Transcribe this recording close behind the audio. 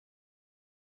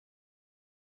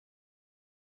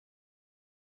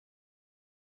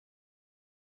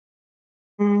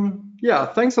Yeah,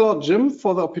 thanks a lot, Jim,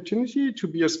 for the opportunity to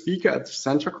be a speaker at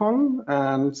SenchaCon.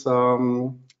 And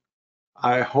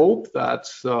I hope that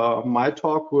my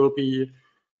talk will be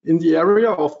in the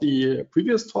area of the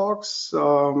previous talks.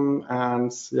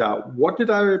 And yeah, what did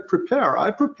I prepare?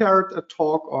 I prepared a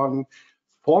talk on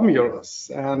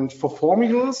formulas. And for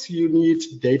formulas, you need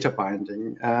data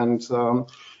binding. And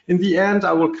in the end,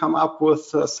 I will come up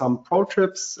with some pro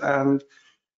tips. And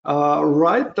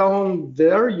right down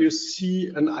there, you see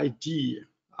an ID.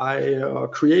 I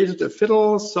created a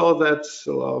fiddle so that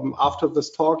after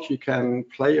this talk, you can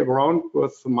play around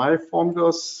with my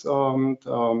formulas.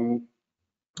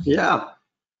 Yeah,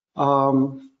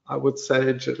 I would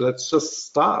say let's just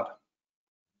start.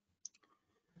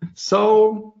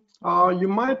 So you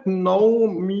might know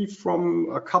me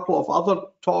from a couple of other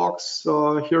talks.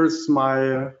 Here's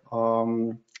my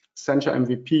Sencha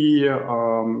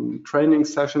MVP training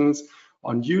sessions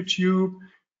on YouTube.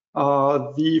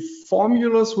 The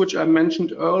formulas which I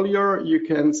mentioned earlier, you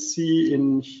can see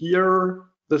in here.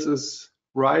 This is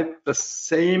right the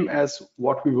same as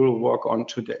what we will work on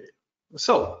today.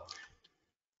 So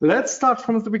let's start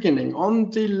from the beginning. On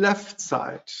the left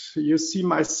side, you see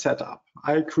my setup.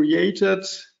 I created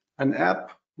an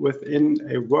app within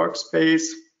a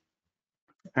workspace,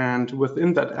 and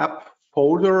within that app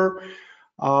folder,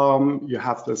 you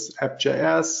have this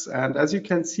app.js. And as you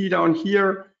can see down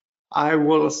here, I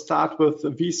will start with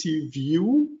the VC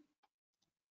View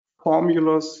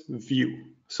Formulas View.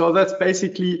 So that's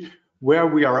basically where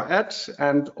we are at,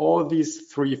 and all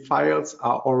these three files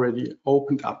are already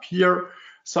opened up here.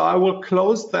 So I will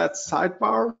close that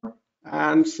sidebar,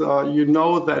 and you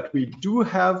know that we do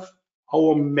have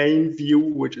our main view,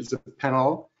 which is a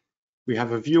panel. We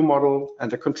have a view model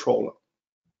and a controller.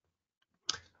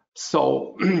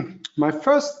 So my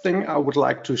first thing I would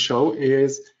like to show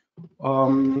is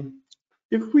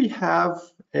if we have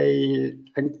a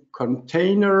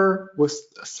container with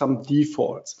some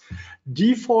defaults.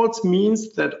 Defaults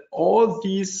means that all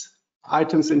these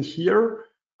items in here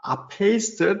are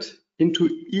pasted into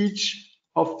each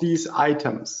of these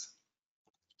items.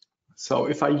 So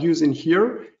if I use in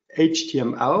here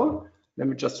HTML, let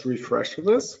me just refresh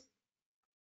this.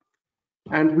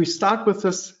 And we start with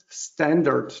this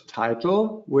standard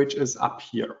title, which is up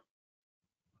here.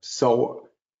 So,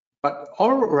 but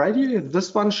already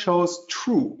this one shows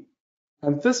true.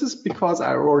 And this is because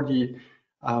I already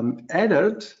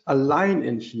added a line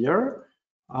in here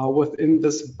within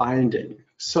this binding.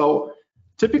 So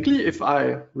typically, if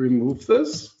I remove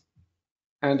this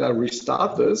and I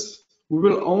restart this, we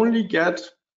will only get,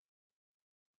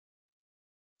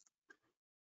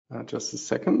 just a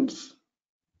second.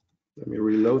 Let me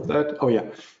reload that. Oh yeah.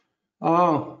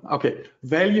 Oh, okay.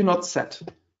 Value not set.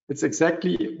 It's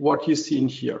exactly what you see in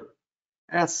here.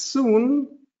 As soon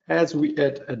as we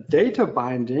add a data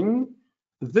binding,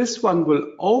 this one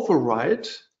will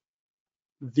overwrite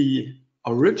the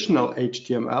original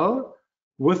HTML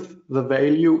with the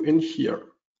value in here.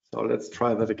 So let's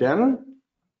try that again.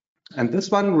 And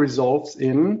this one resolves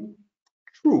in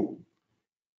true.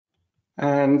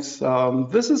 And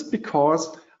this is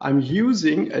because I'm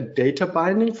using a data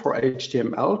binding for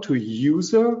HTML to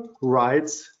user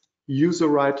write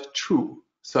true.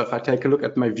 So if I take a look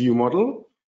at my view model,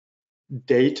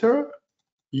 data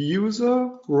user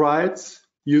write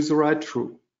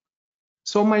true.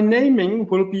 So my naming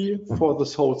will be for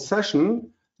this whole session,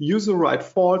 user write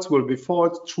false will be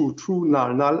false, true, true,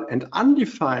 null, null, and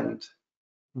undefined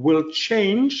will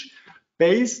change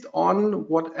based on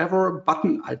whatever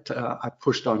button I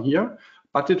push down here,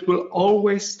 but it will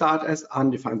always start as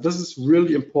undefined. This is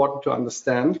really important to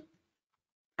understand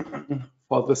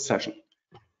for this session.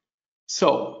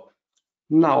 So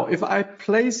now if I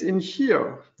place in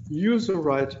here user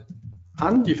write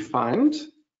undefined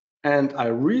and I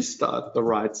restart the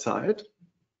right side,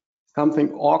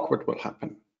 something awkward will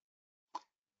happen.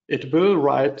 It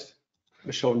will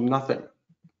show nothing.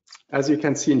 As you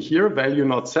can see in here, value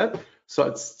not set. So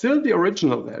it's still the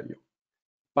original value,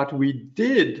 but we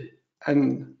did a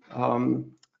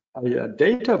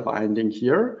data binding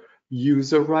here,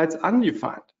 user writes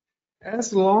undefined.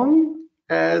 As long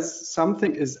as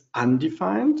something is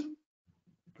undefined,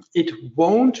 it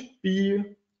won't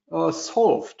be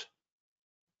solved.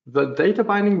 The data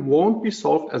binding won't be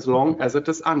solved as long as it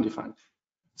is undefined.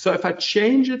 So if I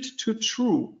change it to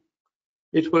true,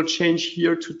 it will change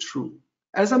here to true.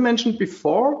 As I mentioned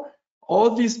before,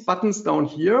 all these buttons down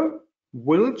here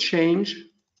will change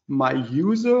my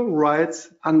user writes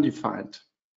undefined.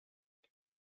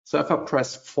 So if I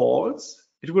press false,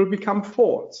 it will become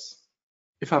false.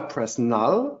 If I press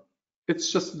null,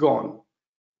 it's just gone.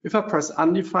 If I press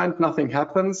undefined, nothing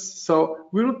happens. So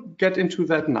we'll get into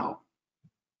that now.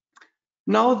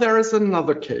 Now there is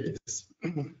another case.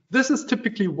 This is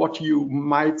typically what you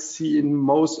might see in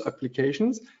most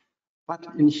applications, but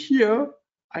in here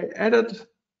I added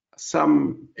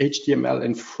some HTML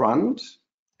in front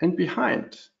and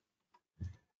behind.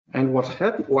 And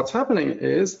what's happening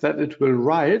is that it will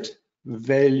write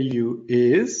value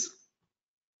is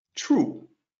true.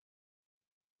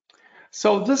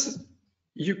 So this,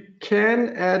 you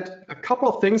can add a couple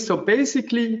of things. So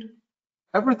basically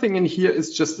everything in here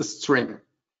is just a string.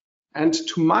 And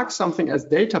to mark something as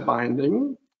data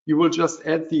binding, you will just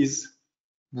add these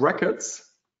brackets,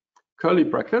 curly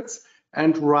brackets,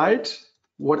 and write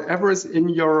whatever is in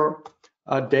your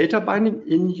data binding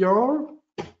in your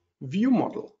view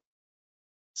model.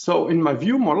 So in my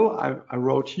view model, I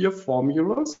wrote here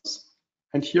formulas,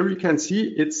 and here you can see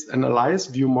it's an alias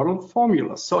view model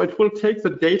formula. So it will take the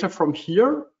data from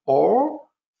here or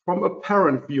from a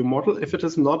parent view model if it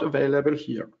is not available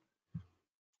here.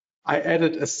 I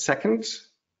added a second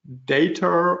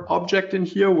data object in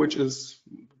here, which is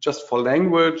just for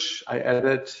language. I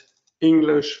added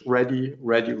English ready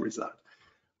result.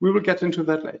 We will get into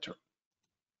that later.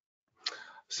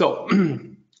 So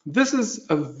this is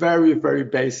a very, very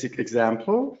basic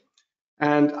example,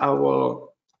 and I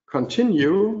will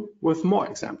continue with more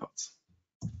examples.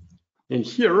 In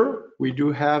here, we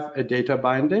do have a data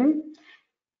binding,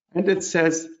 and it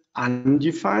says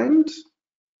undefined.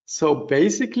 So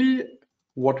basically,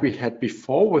 what we had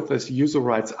before with this user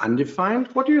rights undefined,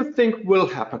 what do you think will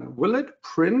happen? Will it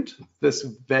print this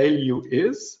value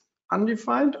is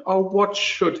undefined, or what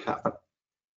should happen?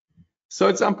 So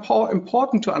it's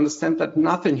important to understand that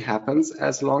nothing happens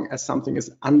as long as something is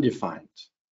undefined.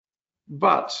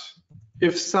 But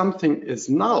if something is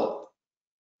null,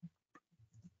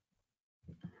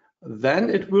 then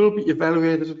it will be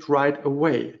evaluated right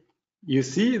away. You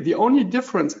see, the only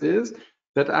difference is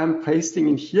that I'm pasting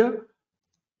in here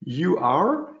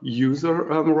user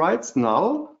rights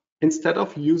null instead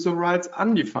of user rights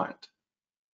undefined.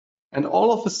 And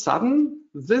all of a sudden,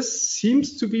 this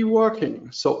seems to be working.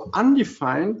 So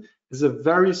undefined is a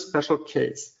very special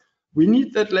case. We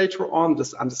need that later on,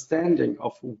 this understanding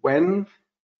of when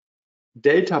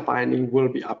data binding will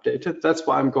be updated. That's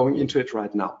why I'm going into it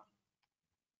right now.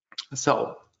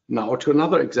 So now to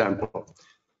another example.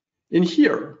 In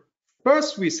here,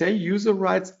 first we say user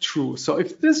rights true. So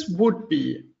if this would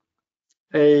be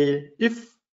a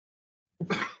if,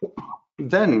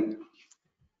 then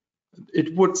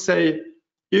it would say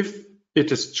if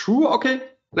it is true, okay,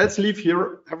 let's leave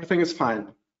here, everything is fine.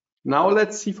 Now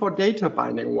let's see for data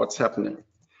binding what's happening.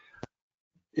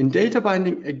 In data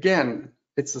binding, again,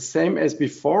 it's the same as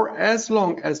before, as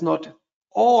long as not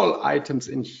all items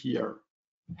in here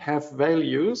have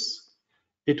values,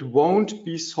 it won't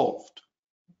be solved.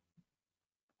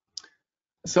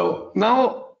 So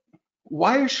now,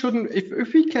 why shouldn't,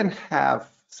 if we can have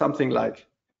something like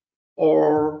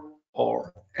or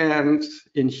and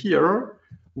in here,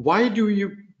 why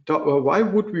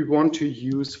would we want to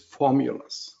use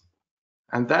formulas?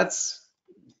 And that's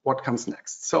what comes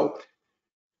next. So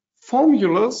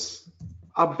formulas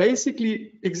are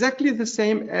basically exactly the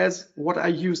same as what I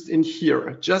used in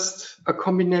here, just a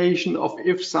combination of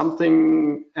if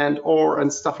something and or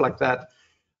and stuff like that.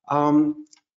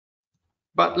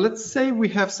 But let's say we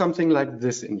have something like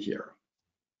this in here.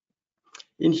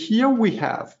 In here we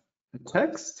have a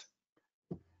text,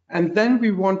 and then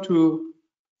we want to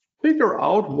figure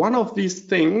out one of these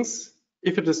things.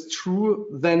 If it is true,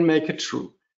 then make it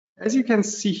true. As you can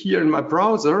see here in my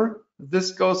browser,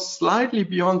 this goes slightly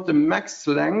beyond the max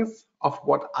length of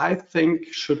what I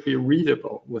think should be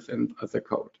readable within the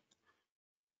code.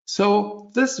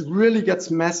 So this really gets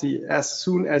messy as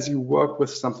soon as you work with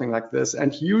something like this,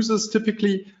 and users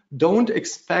typically don't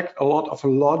expect a lot of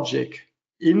logic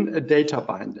in a data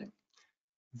binding.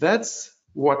 That's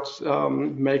what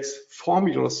makes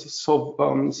formulas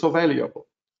so valuable.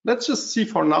 Let's just see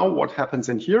for now what happens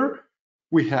in here.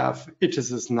 We have it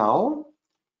is now,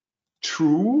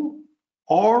 true,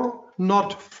 or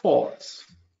not false.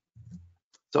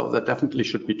 So that definitely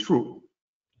should be true.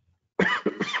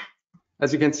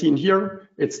 As you can see in here,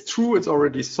 it's true, it's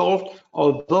already solved.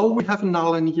 Although we have a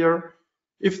null in here,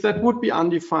 if that would be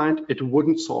undefined, it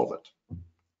wouldn't solve it.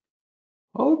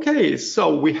 Okay,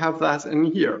 so we have that in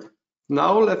here.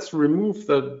 Now let's remove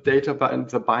the data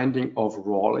the binding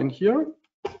overall in here.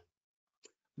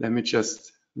 Let me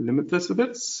just limit this a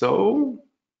bit so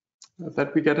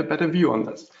that we get a better view on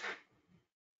this.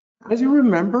 As you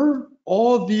remember,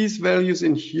 all these values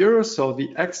in here, so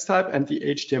the X type and the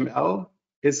HTML,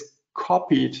 is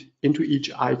copied into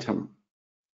each item.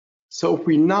 So if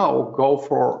we now go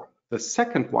for the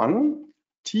second one,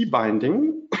 T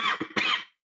binding,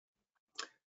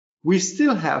 we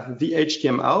still have the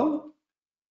HTML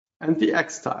and the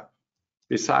X type,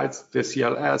 besides the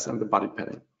CLS and the body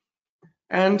padding.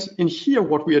 And in here,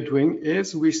 what we are doing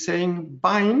is we're saying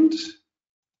bind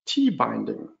T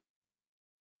binding.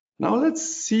 Now let's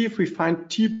see if we find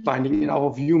T binding in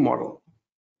our view model.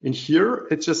 In here,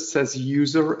 it just says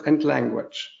user and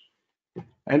language.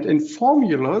 And in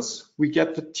formulas, we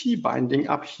get the T binding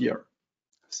up here.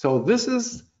 So this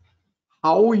is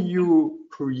how you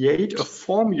create a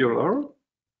formula.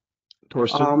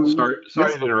 Torsten, sorry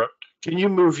yes. to interrupt. Can you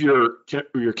move your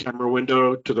camera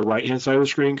window to the right-hand side of the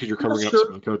screen because you're covering up some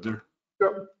of the code there?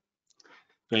 Sure.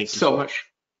 Thank you so much.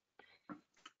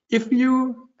 If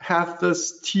you have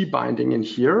this T binding in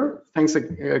here, thanks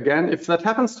again. If that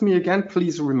happens to me again,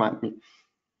 please remind me.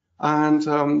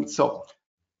 And so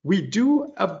we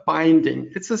do a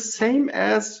binding. It's the same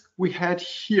as we had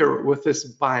here with this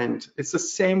bind. It's the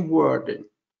same wording.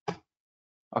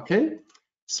 Okay.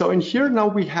 So in here now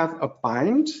we have a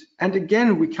bind, and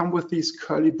again we come with these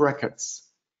curly brackets.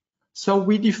 So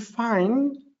we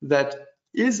define that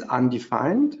is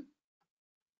undefined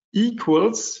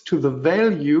equals to the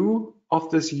value of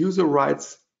this user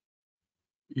rights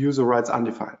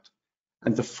undefined,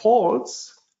 and the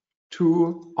false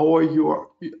to our UR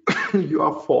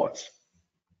false.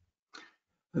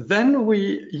 Then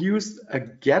we use a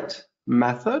get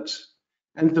method.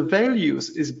 And the values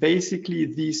is basically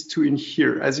these two in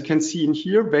here. As you can see in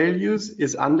here, values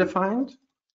is undefined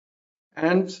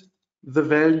and the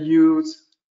values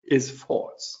is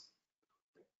false.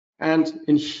 And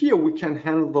in here, we can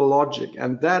handle the logic.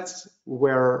 And that's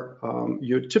where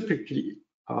you typically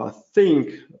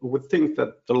would think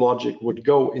that the logic would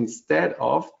go instead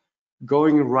of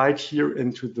going right here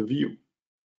into the view.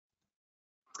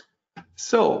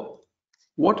 So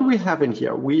what do we have in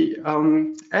here? We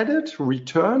added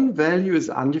return value is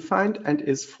undefined and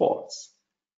is false.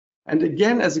 And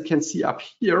again, as you can see up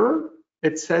here,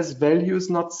 it says value is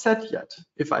not set yet.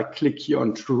 If I click here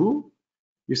on true,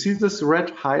 you see this red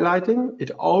highlighting,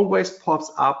 it always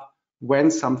pops up when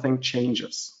something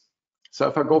changes. So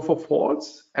if I go for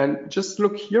false and just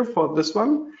look here for this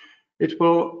one, it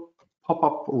will pop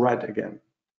up red again.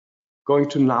 Going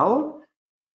to null,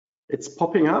 it's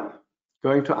popping up.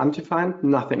 Going to undefined,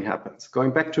 nothing happens. Going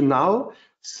back to null.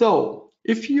 So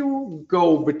if you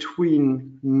go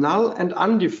between null and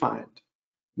undefined,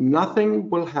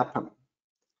 nothing will happen.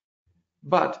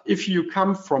 But if you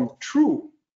come from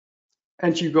true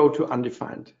and you go to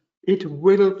undefined, it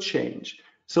will change.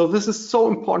 So this is so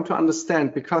important to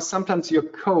understand because sometimes your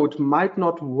code might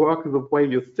not work the way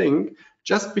you think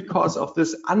just because of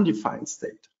this undefined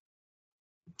state.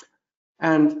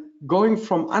 And going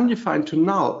from undefined to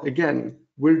null, again,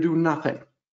 will do nothing.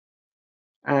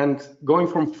 And going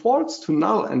from false to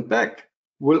null and back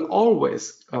will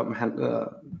always,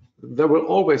 there will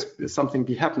always be something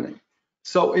be happening.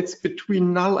 So it's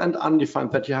between null and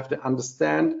undefined that you have to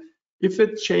understand. If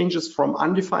it changes from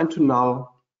undefined to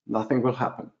null, nothing will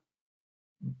happen.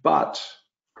 But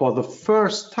for the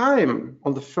first time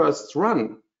on the first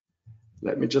run,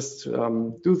 let me just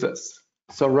do this.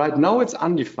 So right now it's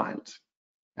undefined.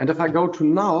 And if I go to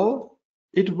null,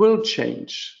 it will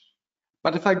change.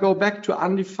 But if I go back to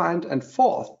undefined and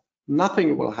false,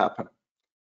 nothing will happen.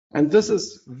 And this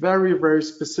is very, very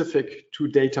specific to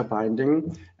data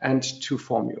binding and to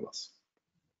formulas.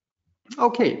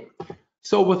 Okay,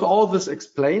 so with all this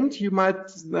explained, you might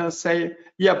say,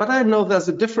 yeah, but I know there's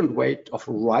a different way of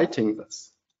writing this.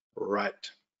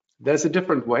 Right. There's a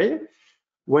different way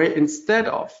where instead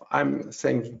of I'm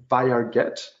saying via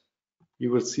get, you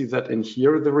will see that in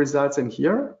here, the results in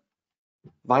here.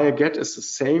 Via get is the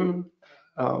same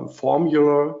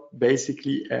formula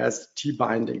basically as T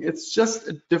binding. It's just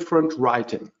a different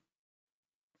writing.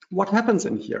 What happens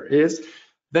in here is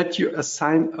that you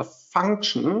assign a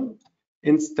function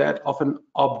instead of an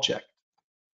object.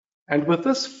 And with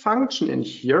this function in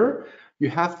here,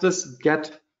 you have this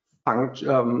get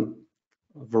function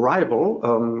variable,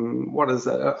 what is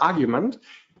that, argument.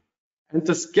 And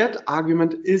this get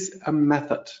argument is a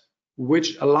method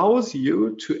which allows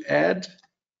you to add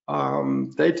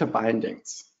data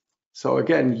bindings. So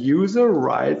again, user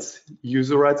rights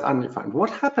undefined. What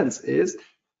happens is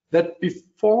that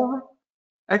before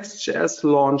ExtJS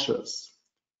launches,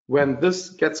 when this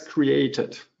gets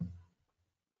created,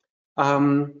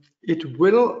 it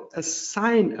will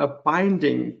assign a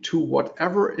binding to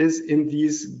whatever is in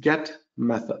these get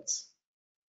methods.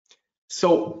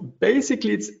 So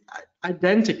basically it's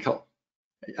identical.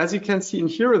 As you can see in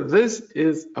here, this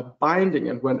is a binding,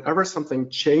 and whenever something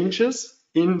changes,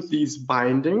 in these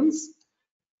bindings,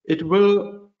 it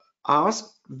will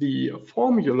ask the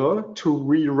formula to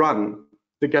rerun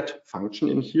the get function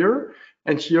in here,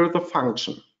 and here the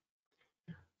function.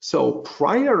 So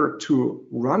prior to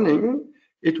running,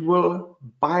 it will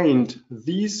bind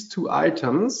these two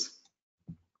items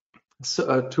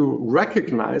to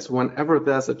recognize whenever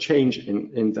there's a change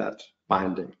in that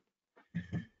binding.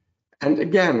 And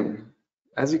again,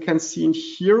 as you can see in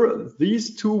here,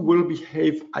 these two will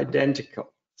behave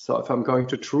identical. So if I'm going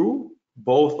to true,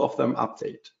 both of them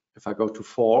update. If I go to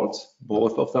false,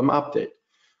 both of them update.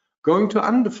 Going to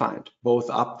undefined, both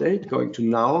update. Going to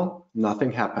null,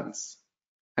 nothing happens.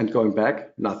 And going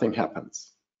back, nothing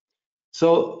happens.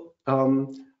 So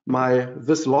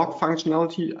this log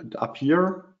functionality up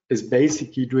here is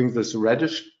basically doing this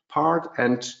reddish part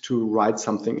and to write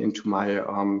something into my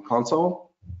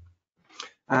console.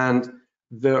 And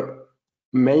the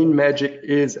main magic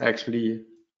is actually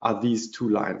these two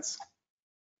lines.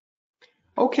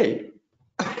 Okay,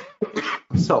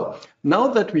 so now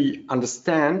that we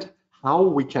understand how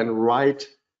we can write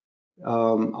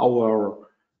our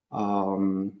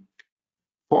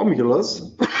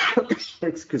formulas,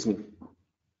 excuse me,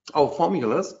 our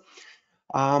formulas,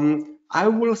 I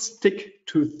will stick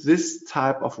to this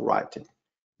type of writing.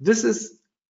 This is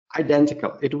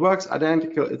identical. It works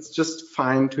identical. It's just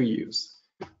fine to use.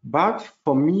 But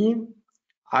for me,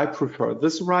 I prefer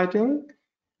this writing,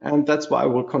 and that's why I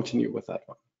will continue with that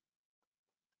one.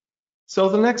 So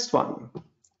the next one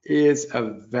is a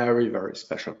very, very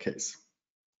special case.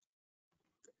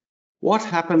 What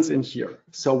happens in here?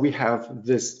 So we have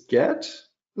this get,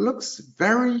 looks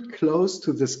very close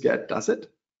to this get, does it?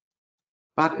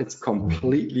 But it's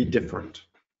completely different.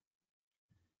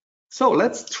 So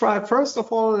let's try, first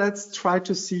of all, let's try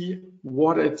to see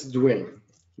what it's doing.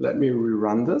 Let me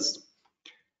rerun this.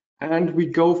 And we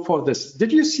go for this.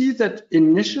 Did you see that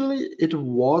initially it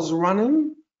was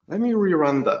running? Let me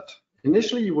rerun that.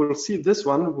 Initially, you will see this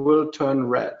one will turn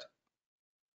red.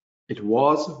 It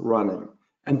was running.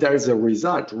 And there is a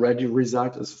result. Ready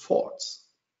result is false.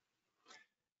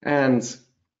 And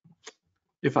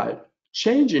if I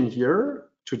change in here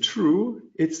to true,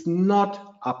 it's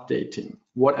not updating.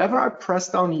 Whatever I press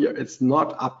down here, it's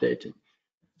not updating.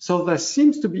 So there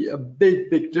seems to be a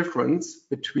big difference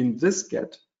between this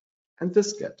get and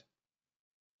this get.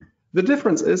 The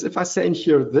difference is if I say in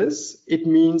here this, it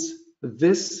means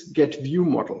this get view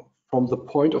model. From the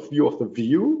point of view of the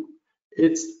view,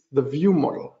 it's the view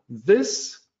model.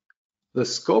 This, the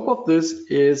scope of this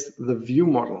is the view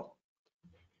model.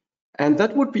 And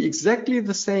that would be exactly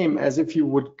the same as if you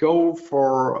would go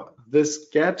for this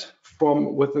get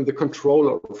from within the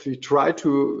controller. If you try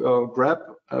to grab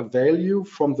a value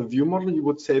from the view model, you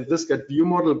would say this get view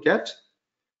model get.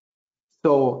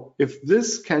 So if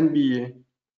this can be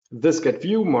this get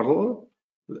view model,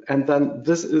 and then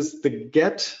this is the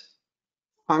get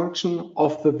function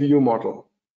of the view model.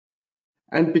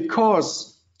 And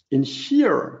because in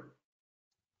here,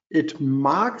 it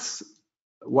marks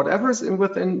whatever is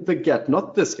within the get,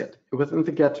 not this get, within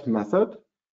the get method,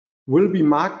 will be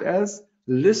marked as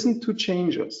listen to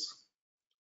changes.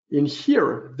 In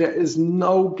here, there is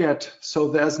no get, so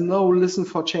there's no listen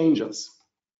for changes.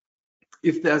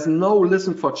 If there's no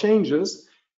listen for changes,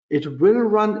 it will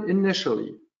run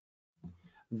initially.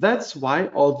 That's why,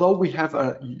 although we have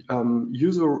a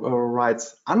user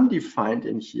rights undefined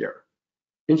in here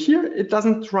it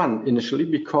doesn't run initially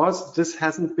because this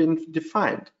hasn't been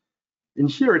defined. In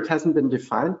here it hasn't been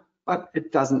defined, but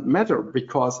it doesn't matter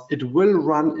because it will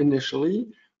run initially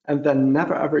and then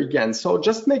never ever again. So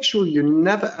just make sure you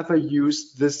never ever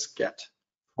use this get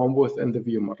from within the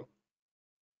view model,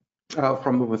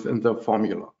 from within the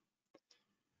formula.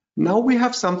 Now we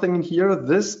have something in here,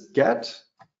 this get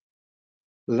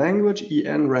language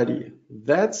en ready.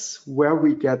 That's where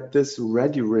we get this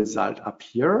ready result up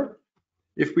here.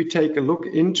 If we take a look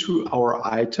into our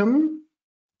item,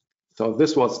 so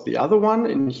this was the other one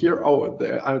in here. Oh,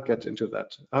 I'll get into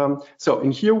that. So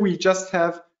in here we just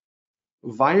have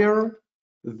via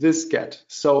this get.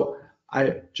 So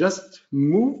I just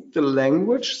moved the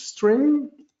language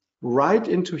string right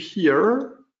into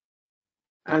here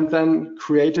and then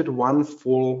created one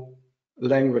full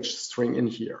language string in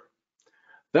here.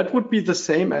 That would be the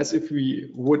same as if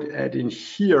we would add in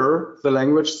here the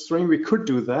language string. We could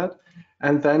do that,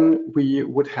 and then we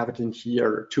would have it in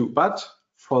here too. But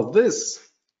for this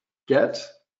get,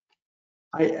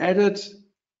 I added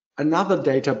another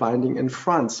data binding in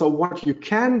front. So what you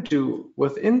can do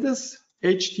within this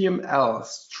HTML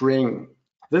string,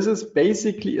 this is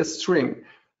basically a string.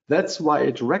 That's why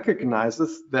it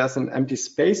recognizes there's an empty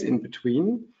space in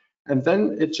between, and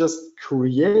then it just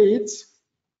creates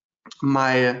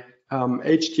my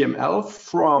HTML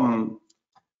from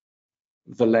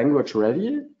the language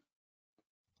ready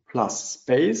plus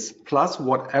space plus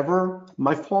whatever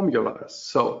my formula is.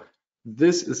 So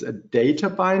this is a data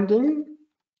binding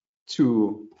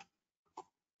to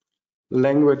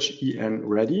language en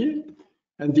ready,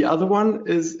 and the other one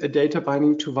is a data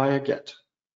binding to varget.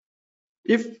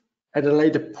 If at a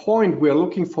later point we are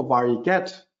looking for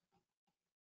varget,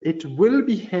 it will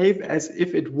behave as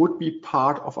if it would be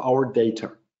part of our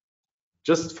data.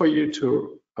 Just for you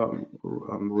to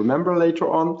remember later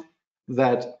on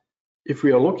that if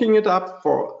we are looking it up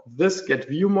for this get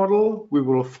view model, we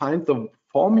will find the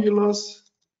formulas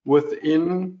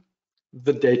within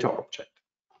the data object.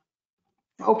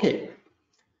 Okay,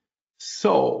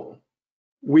 so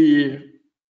we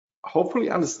hopefully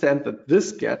understand that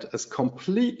this get is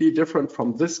completely different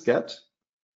from this get.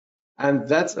 And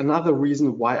that's another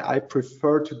reason why I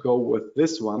prefer to go with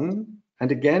this one.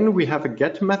 And again, we have a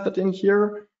get method in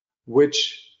here,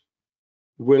 which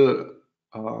will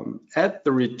add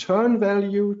the return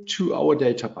value to our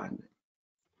data binding.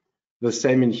 The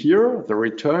same in here, the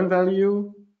return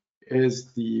value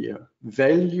is the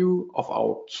value of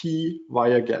our key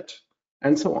via get,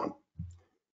 and so on.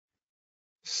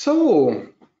 So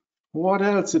what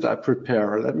else did I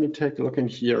prepare? Let me take a look in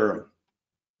here.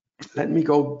 Let me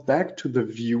go back to the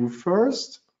view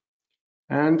first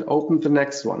and open the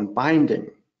next one,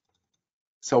 binding.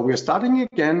 So we're starting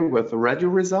again with the ready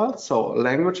results. So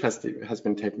language has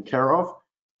been taken care of,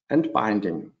 and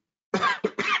binding.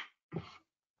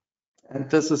 And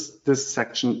this is this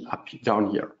section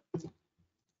down here.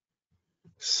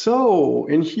 So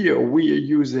in here we are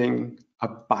using a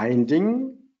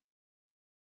binding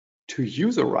to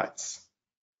user rights.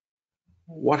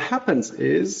 What happens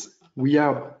is we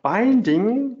are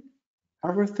binding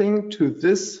everything to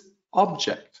this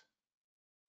object.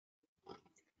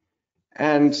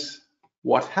 And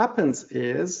what happens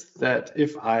is that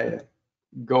if I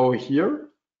go here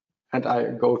and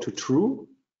I go to true,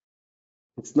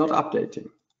 it's not updating.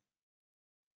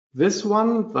 This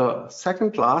one, the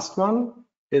second last one,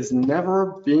 is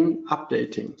never being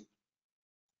updating.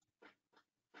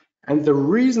 And the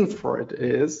reason for it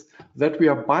is that we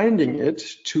are binding it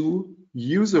to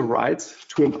user rights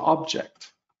to an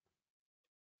object.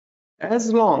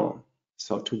 As long,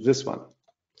 so to this one.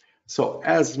 So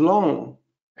as long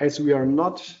as we are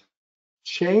not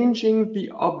changing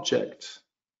the object,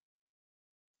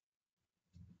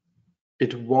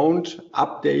 it won't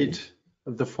update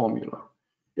the formula.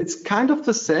 It's kind of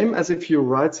the same as if you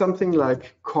write something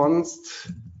like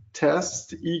const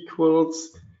test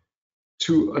equals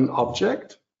to an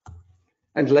object,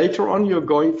 and later on you're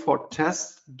going for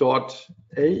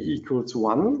test.a equals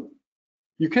 1.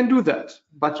 You can do that,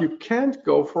 but you can't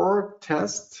go for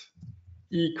test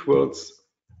equals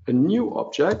a new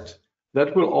object.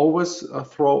 That will always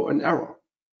throw an error.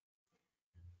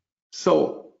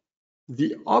 So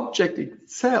the object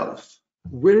itself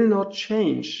will not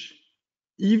change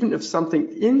even if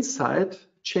something inside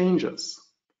changes.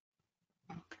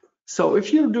 So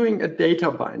if you're doing a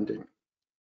data binding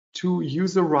to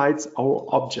user rights our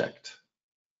object,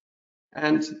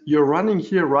 and you're running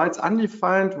here rights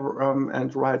undefined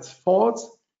and rights false,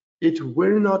 it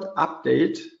will not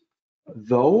update,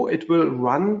 though it will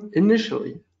run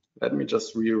initially. Let me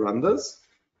just rerun this.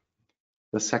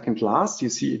 The second last, you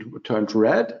see it turned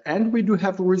red, and we do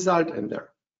have a result in there.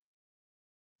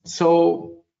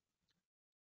 So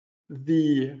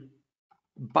the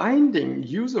binding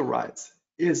user rights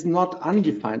is not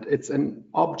undefined, it's an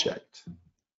object.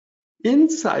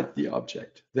 Inside the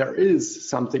object, there is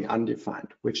something undefined,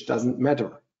 which doesn't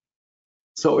matter.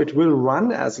 So it will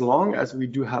run as long as we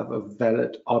do have a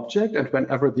valid object, and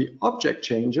whenever the object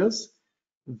changes,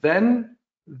 then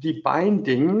the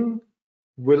binding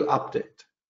will update.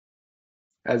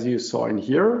 As you saw in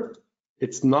here,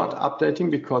 it's not updating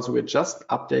because we're just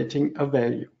updating a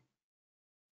value.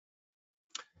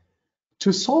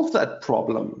 To solve that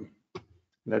problem,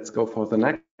 let's go for the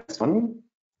next one.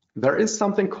 There is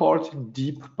something called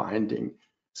deep binding.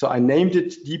 So I named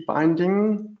it deep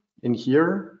binding in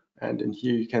here, and in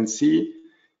here you can see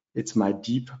it's my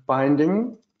deep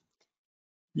binding.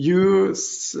 You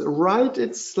write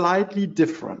it slightly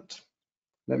different.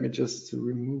 Let me just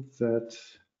remove that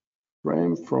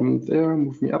frame from there,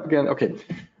 move me up again. Okay,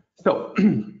 so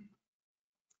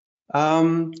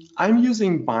I'm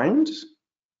using bind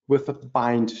with a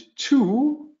bind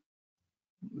to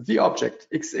the object.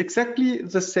 It's exactly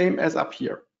the same as up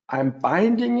here. I'm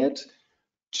binding it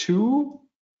to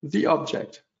the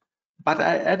object, but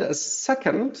I add a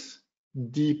second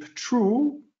deep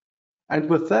true, and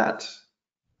with that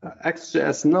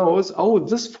ExtJS knows, oh,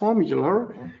 this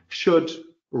formula should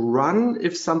run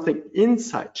if something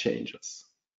inside changes.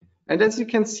 And as you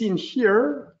can see in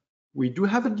here, we do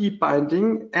have a deep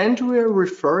binding and we are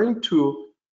referring to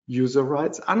user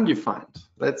rights undefined.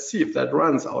 Let's see if that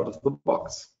runs out of the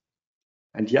box.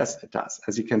 And yes, it does.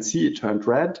 As you can see, it turned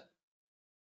red.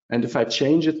 And if I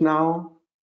change it now,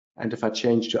 and if I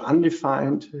change to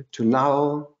undefined, to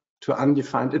null, to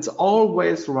undefined, it's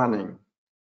always running.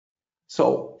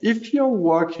 So if you're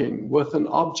working with an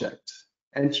object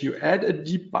and you add a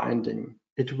deep binding,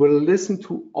 it will listen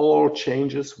to all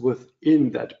changes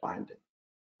within that binding,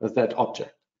 with that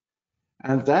object.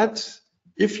 And that,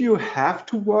 if you have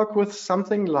to work with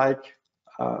something like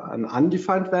an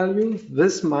undefined value,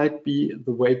 this might be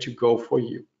the way to go for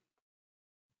you.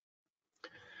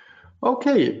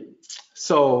 Okay,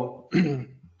 so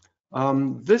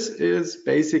this is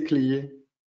basically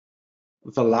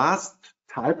the last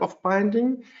type of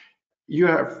binding. You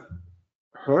have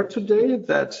heard today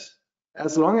that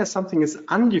as long as something is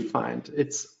undefined,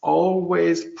 it's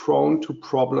always prone to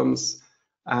problems.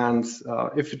 And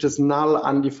if it is null,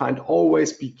 undefined,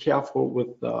 always be careful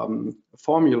with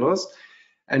formulas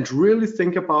and really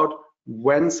think about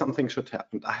when something should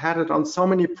happen. I had it on so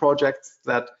many projects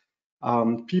that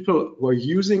people were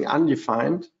using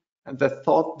undefined and they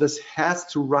thought this has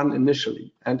to run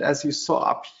initially. And as you saw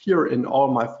up here in all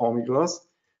my formulas,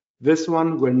 this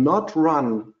one will not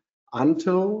run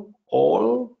until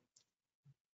all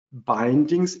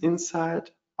bindings inside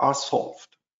are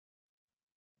solved.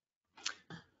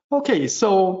 Okay,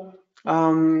 so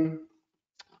any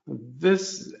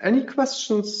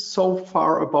questions so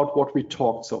far about what we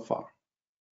talked so far?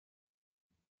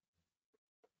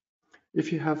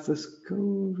 If you have this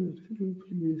code,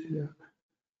 please, yeah.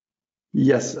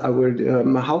 Yes, I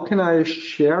will. How can I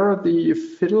share the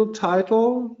fiddle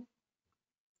title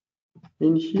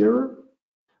in here?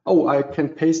 Oh, I can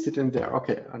paste it in there.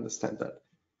 Okay, I understand that.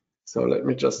 So let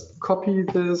me just copy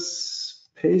this,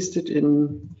 paste it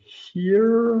in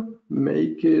here,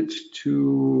 make it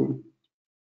to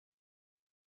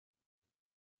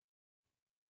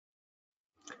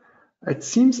it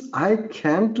seems I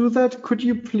can't do that. Could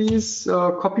you please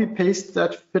copy paste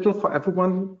that fiddle for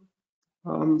everyone,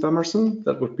 Emerson?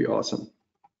 That would be awesome.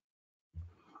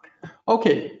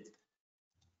 Okay,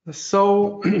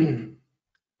 so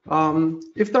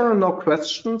if there are no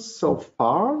questions so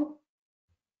far,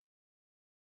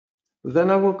 then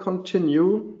I will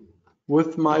continue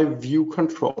with my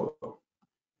ViewController.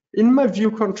 In my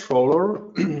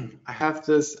ViewController, I have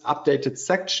this updated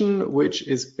section, which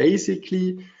is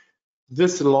basically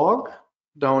this log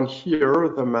down here,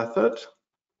 the method,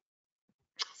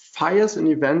 fires an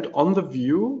event on the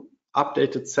view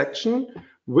updated section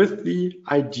with the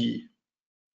ID.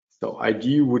 So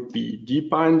ID would be deep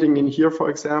binding in here, for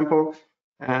example,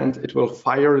 and it will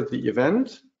fire the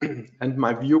event. And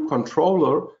my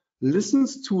ViewController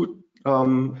listens to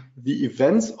the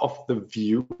events of the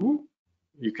view.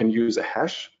 You can use a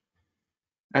hash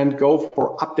and go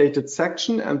for updated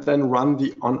section and then run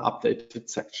the unupdated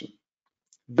section.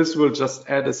 This will just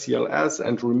add a CLS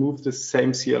and remove the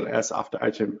same CLS after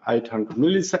 800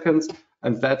 milliseconds.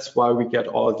 And that's why we get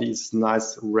all these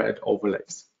nice red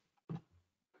overlays.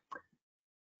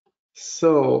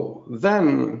 So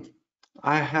then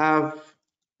I have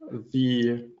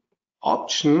the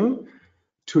option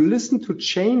to listen to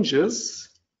changes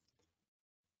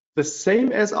the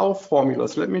same as our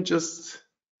formulas. Let me just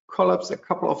collapse a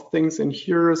couple of things in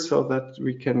here so that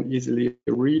we can easily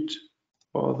read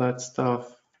all that stuff.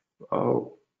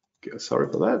 Oh,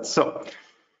 sorry for that.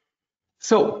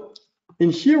 So in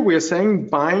here we are saying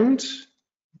bind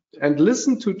and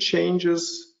listen to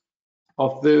changes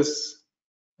of this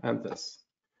and this.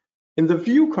 In the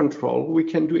view control, we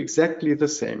can do exactly the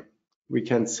same. We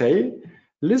can say,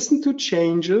 listen to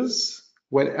changes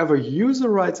whenever user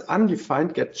rights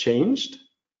undefined get changed,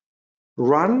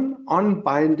 run on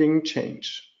binding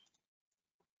change.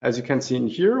 As you can see in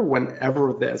here,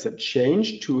 whenever there's a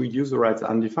change to user rights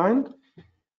undefined,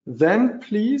 then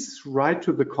please write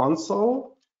to the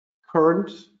console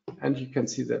current, and you can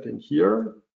see that in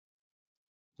here.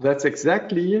 That's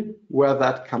exactly where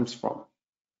that comes from.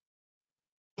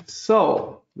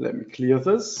 So let me clear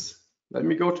this. Let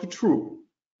me go to true.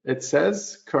 It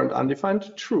says current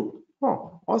undefined true.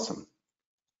 Oh, awesome.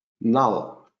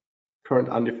 Null. Current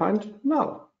undefined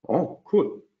null. Oh,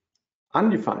 cool.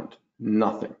 Undefined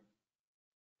nothing.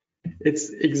 It's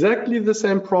exactly the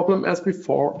same problem as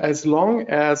before. As long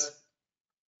as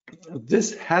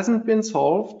this hasn't been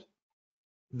solved,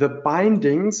 the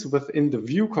bindings within the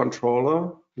view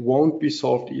controller won't be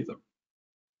solved either.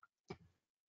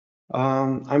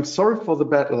 I'm sorry for the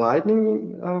bad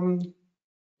lighting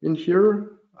in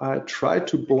here. I tried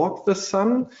to block the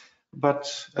sun,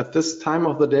 but at this time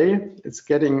of the day, it's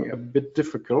getting a bit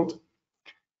difficult.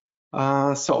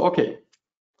 Okay.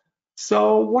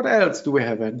 So what else do we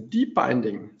have? A deep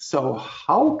binding. So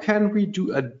how can we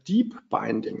do a deep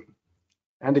binding?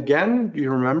 And again, do you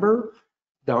remember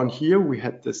down here we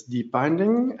had this deep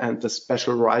binding, and the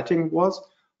special writing was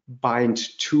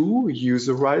bind to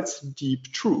user rights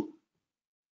deep true.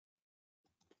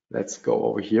 Let's go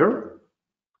over here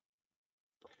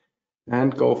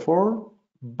and go for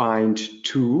bind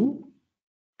to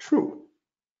true.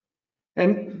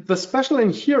 And the special in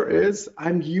here is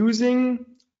I'm using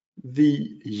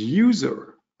the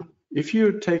user. If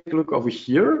you take a look over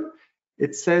here,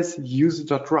 it says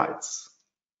user.rights.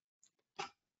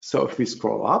 So if we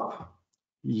scroll up,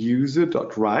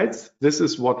 user.rights, this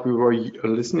is what we were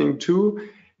listening to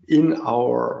in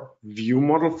our view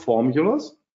model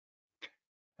formulas.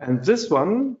 And this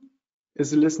one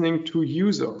is listening to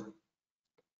user.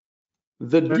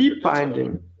 The deep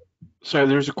binding. Sorry,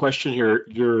 there's a question here.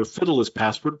 Your fiddle is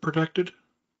password protected?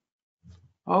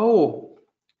 Oh,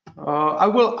 I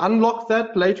will unlock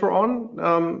that later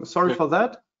on. Sorry for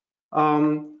that.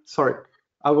 Sorry,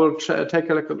 I will take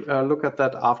a look at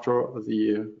that after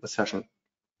the session.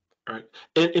 All right.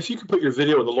 And if you could put your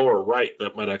video in the lower right,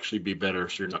 that might actually be better,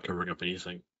 so you're not covering up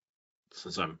anything,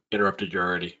 since I'm interrupted you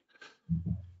already.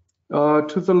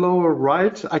 To the lower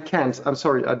right, I can't. I'm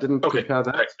sorry, I didn't prepare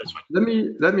that. Right, that's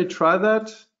fine. Let me try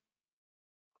that.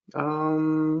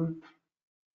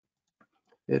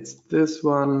 It's this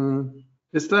one.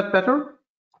 Is that better?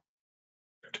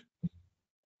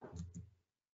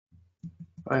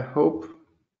 I hope.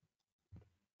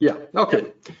 Yeah.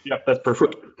 Okay. Yeah, that's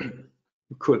perfect.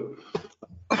 Cool.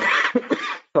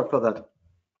 Sorry for that.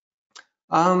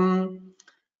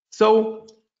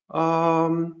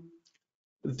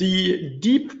 The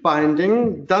deep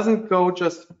binding doesn't go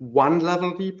just one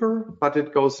level deeper, but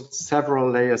it goes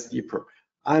several layers deeper.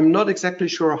 I'm not exactly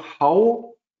sure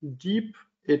how deep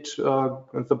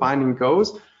the binding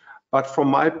goes, but from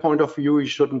my point of view, you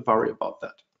shouldn't worry about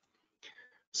that.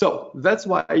 So that's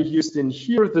why I used in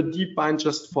here the deep bind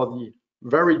just for the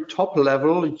very top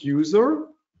level user,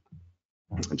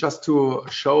 just to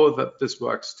show that this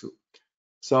works too.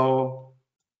 So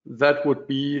that would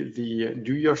be the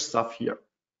do your stuff here.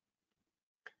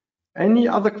 Any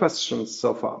other questions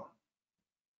so far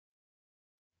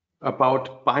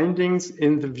about bindings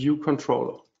in the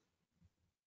ViewController?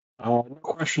 No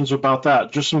questions about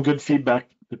that. Just some good feedback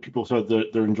that people said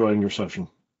that they're enjoying your session.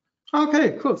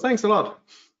 Okay, cool. Thanks a lot.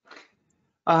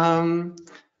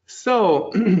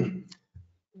 So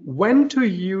when to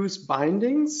use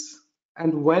bindings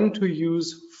and when to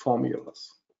use formulas?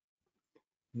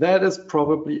 That is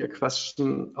probably a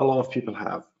question a lot of people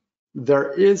have.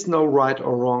 There is no right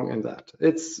or wrong in that.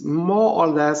 It's more or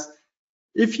less,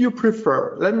 if you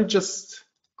prefer, let me just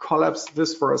collapse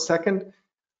this for a second.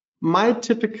 My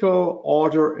typical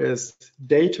order is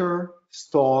data,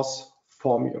 stores,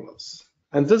 formulas.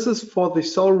 And this is for the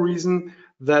sole reason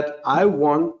that I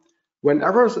want,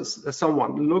 whenever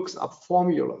someone looks up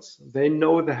formulas, they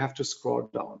know they have to scroll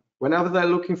down. Whenever they're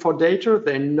looking for data,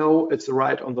 they know it's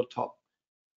right on the top.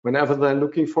 Whenever they're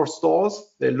looking for stores,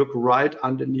 they look right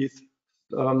underneath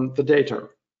the data.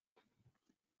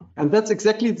 And that's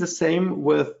exactly the same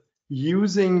with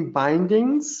using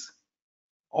bindings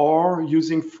or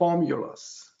using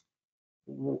formulas.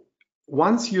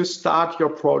 Once you start your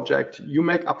project, you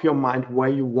make up your mind where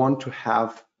you want to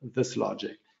have this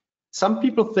logic. Some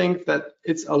people think that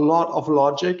it's a lot of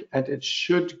logic and it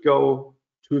should go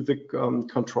to the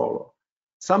controller.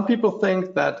 Some people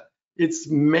think that it's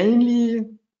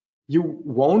mainly you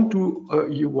won't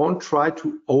try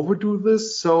to overdo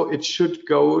this, so it should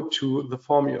go to the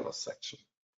formula section.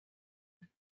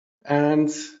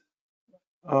 And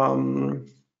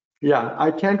yeah,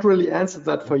 I can't really answer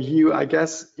that for you. I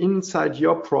guess inside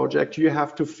your project, you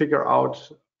have to figure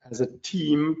out as a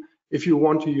team if you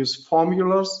want to use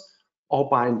formulas or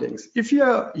bindings. If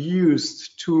you're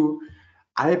used to,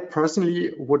 I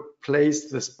personally would place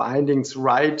this bindings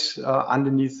right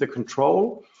underneath the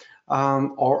control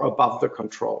or above the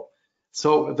control,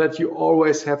 so that you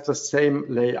always have the same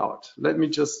layout. Let me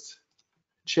just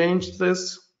change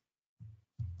this.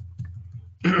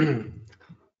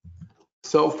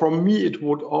 So for me, it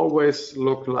would always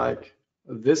look like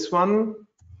this one,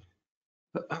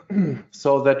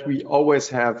 so that we always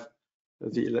have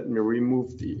the, let me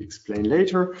remove the explain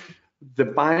later, the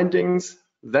bindings,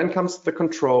 then comes the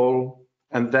control,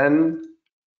 and then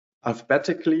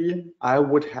alphabetically, I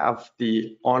would have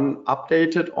the on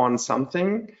updated on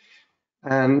something.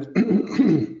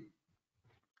 And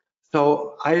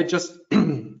so I just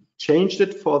changed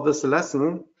it for this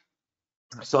lesson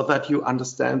so that you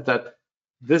understand that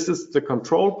this is the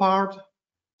control part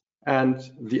and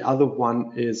the other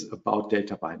one is about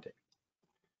data binding.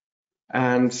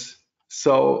 And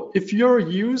so if you're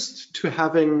used to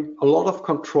having a lot of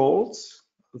controls,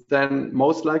 then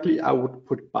most likely I would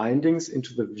put bindings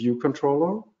into the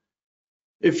ViewController.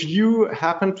 If you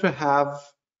happen to have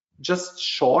just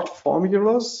short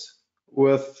formulas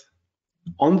with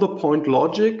on-the-point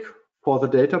logic for the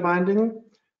data binding,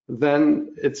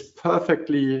 then it's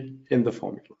perfectly in the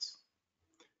formulas.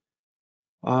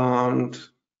 And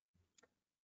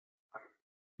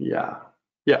yeah,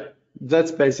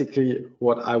 that's basically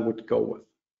what I would go with.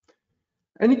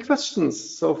 Any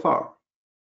questions so far?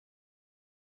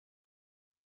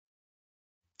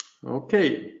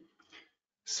 Okay,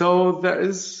 so there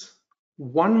is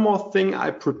one more thing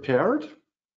I prepared.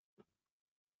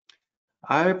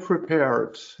 I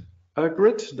prepared a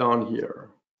grid down here.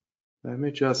 Let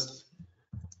me just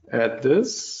add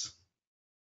this.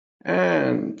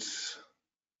 And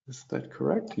is that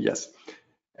correct? Yes.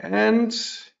 And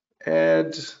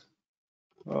add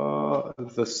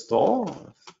the store.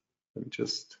 Let me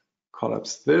just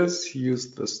collapse this,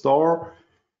 use the store.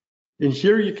 In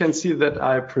here you can see that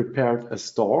I prepared a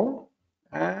store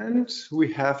and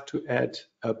we have to add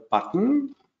a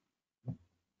button.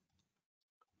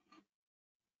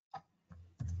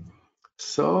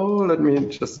 So let me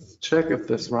just check if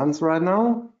this runs right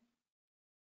now.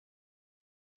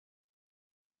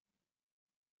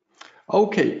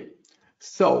 Okay,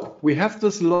 so we have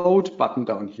this load button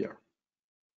down here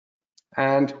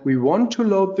and we want to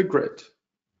load the grid.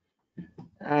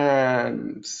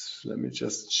 And let me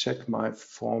just check my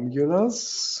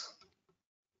formulas.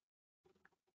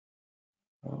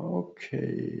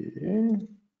 Okay,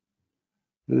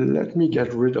 let me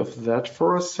get rid of that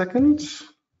for a second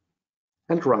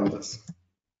and run this.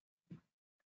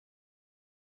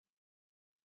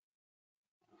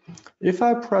 If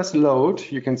I press load,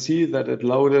 you can see that it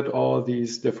loaded all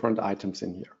these different items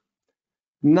in here.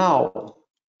 Now,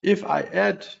 if I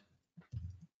add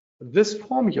this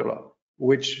formula,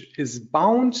 which is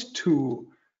bound to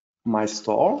my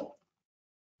store,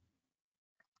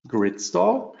 grid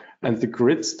store, and the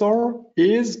grid store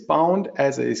is bound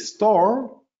as a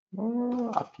store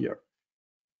up here,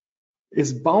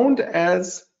 is bound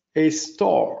as a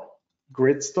store,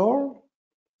 grid store.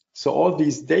 So all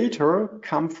these data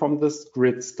come from this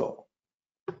grid store.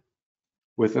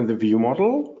 Within the view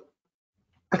model,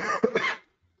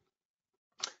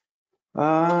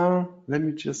 let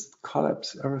me just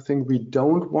collapse everything we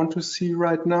don't want to see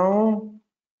right now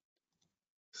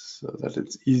so that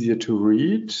it's easier to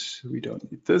read. We don't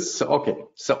need this. So, okay,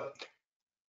 so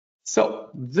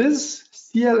this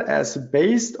CLS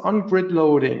based on grid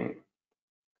loading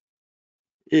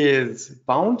is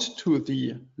bound to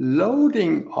the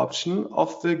loading option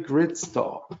of the grid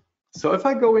store. So if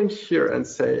I go in here and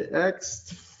say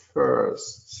ext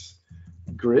first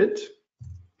grid,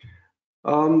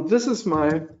 this is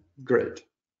my grid.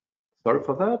 Sorry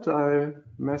for that, I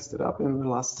messed it up in the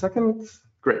last second.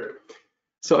 Great.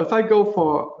 So if I go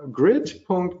for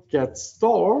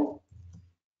grid.getStore,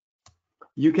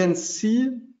 you can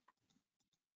see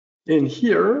in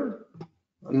here,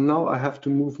 now I have to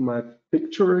move my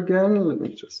picture again. Let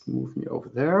me just move me over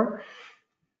there.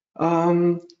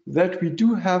 That we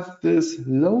do have this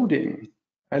loading,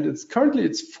 and it's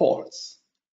currently false.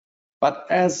 But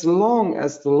as long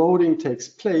as the loading takes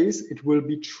place, it will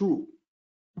be true.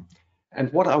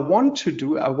 And what I want to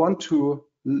do, I want to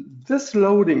this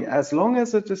loading, as long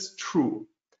as it is true,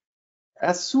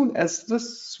 as soon as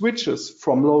this switches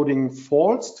from loading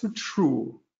false to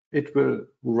true, it will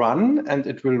run and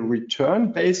it will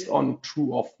return based on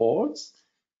true or false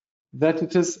that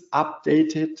it is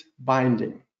updated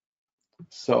binding.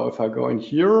 So if I go in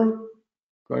here,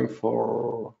 going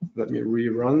for, let me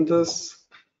rerun this,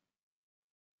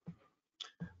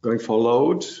 going for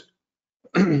load,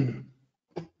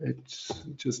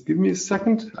 just give me a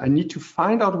second. I need to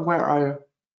find out where I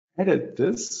added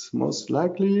this, most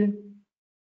likely.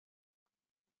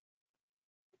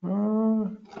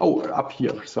 Oh, up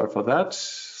here, sorry for that.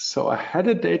 So I had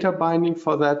a data binding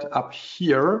for that up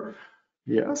here,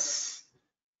 yes.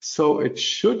 So it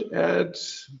should add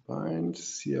bind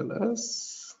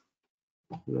CLS.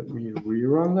 Let me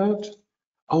rerun that.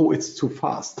 Oh, it's too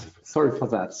fast, sorry for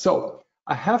that. So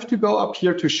I have to go up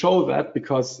here to show that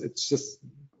because it's just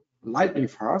lightning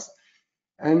fast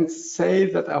and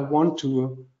say that I want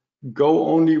to go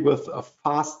only with a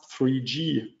fast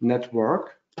 3G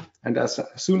network. And as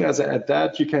soon as I add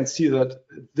that, you can see that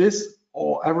this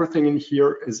or everything in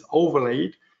here is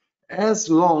overlaid as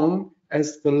long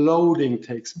as the loading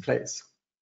takes place.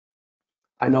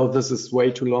 I know this is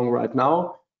way too long right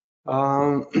now.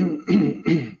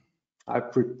 I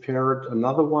prepared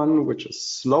another one which is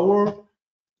slower.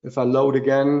 If I load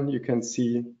again, you can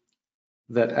see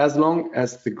that as long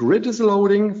as the grid is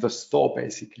loading, the store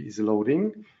basically is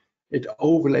loading, it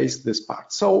overlays this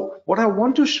part. So what I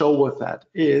want to show with that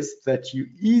is that you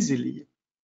easily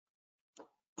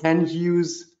can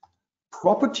use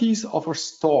properties of a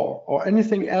store or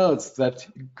anything else that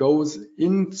goes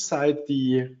inside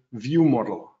the view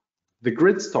model. The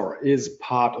grid store is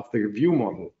part of the view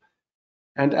model.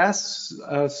 And as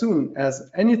soon as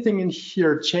anything in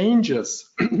here changes,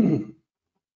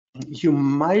 you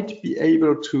might be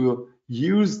able to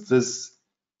use this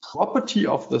property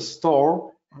of the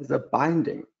store as a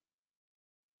binding.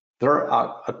 There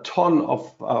are a ton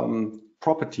of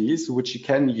properties which you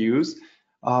can use,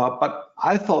 but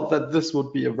I thought that this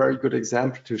would be a very good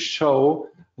example to show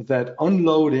that on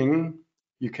loading,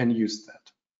 you can use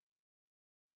that.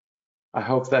 I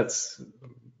hope that's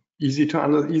easy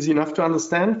enough to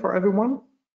understand for everyone.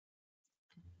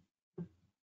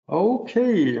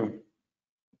 Okay,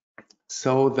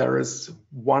 so there is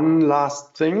one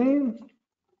last thing,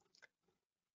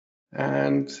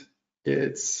 and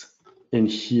it's in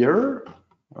here.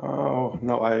 Oh,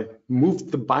 no, I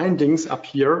moved the bindings up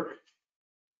here.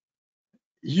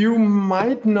 You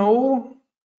might know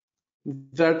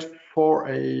that for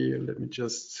a, let me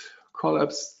just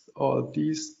collapse all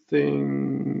these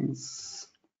things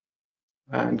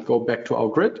and go back to our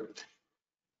grid.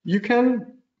 You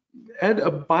can add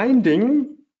a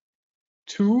binding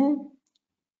to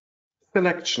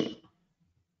selection.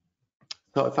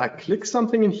 So if I click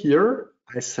something in here,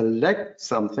 I select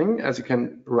something, as you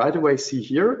can right away see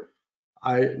here.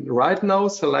 I right now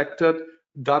selected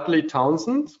Dudley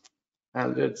Townsend,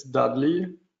 and it's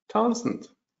Dudley Townsend.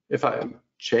 If I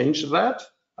change that,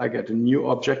 I get a new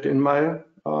object in my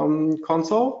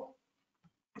console,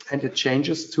 and it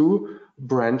changes to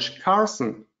Branch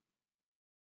Carson.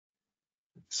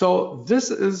 So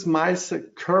this is my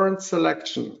current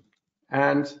selection,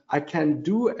 and I can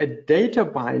do a data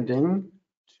binding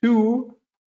to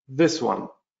this one.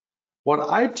 What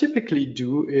I typically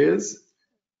do is,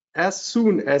 as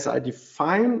soon as I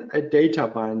define a data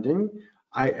binding,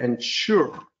 I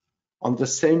ensure on the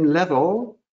same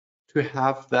level to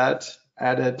have that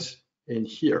added in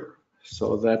here.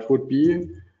 So that would be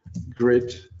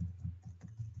grid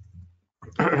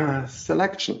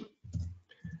selection.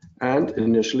 And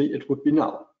initially it would be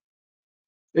null.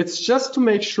 It's just to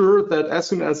make sure that as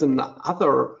soon as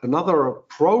another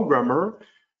programmer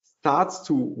starts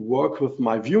to work with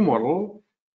my view model,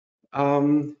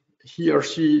 he or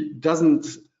she doesn't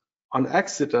on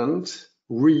accident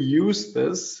reuse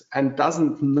this and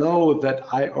doesn't know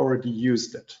that I already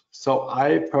used it. So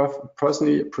I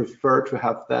personally prefer to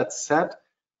have that set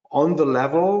on the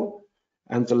level,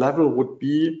 and the level would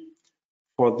be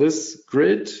for this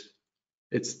grid,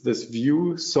 it's this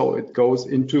view, so it goes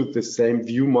into the same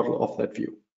view model of that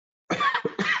view.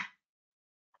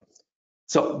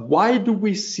 So why do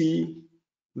we see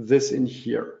this in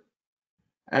here?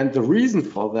 And the reason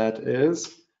for that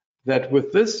is that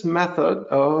with this method,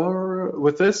 or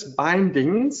with this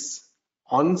bindings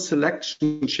on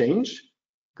selection change,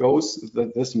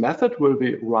 this method will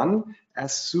be run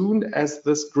as soon as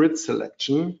this grid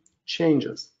selection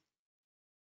changes.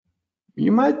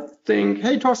 You might think,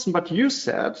 hey, Torsten, but you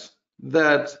said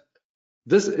that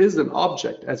this is an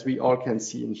object, as we all can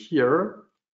see in here.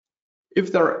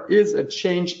 If there is a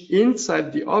change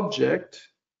inside the object,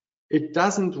 it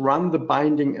doesn't run the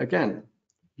binding again.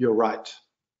 You're right,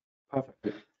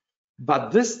 perfectly.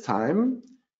 But this time,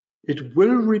 it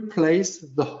will replace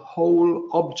the whole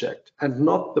object and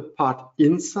not the part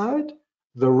inside.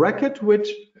 The record which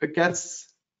gets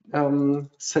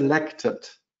selected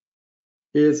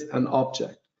is an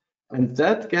object, and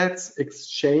that gets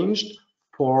exchanged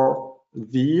for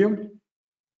the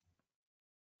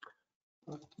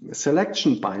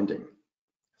selection binding.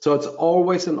 So it's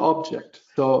always an object,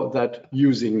 so that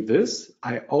using this,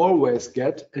 I always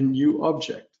get a new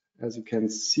object, as you can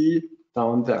see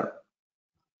down there.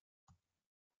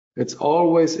 It's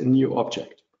always a new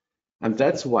object, and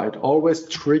that's why it always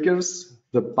triggers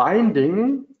the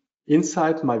binding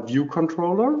inside my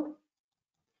ViewController.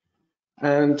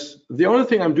 And the only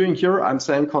thing I'm doing here, I'm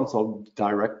saying console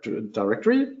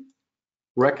directory,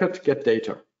 record get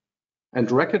data.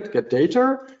 And record get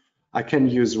data, I can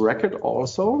use record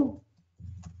also.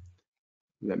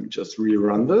 Let me just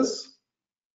rerun this.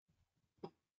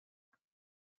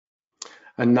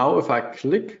 And now if I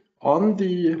click on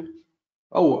the,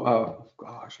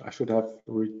 gosh, I should have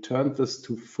returned this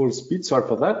to full speed. Sorry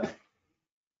for that.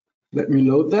 Let me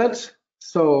load that.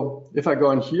 So if I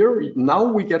go in here, now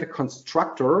we get a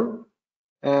constructor,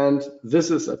 and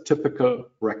this is a typical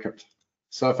record.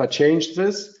 So if I change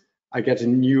this, I get a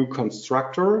new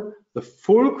constructor. The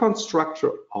full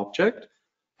constructor object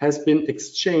has been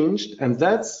exchanged, and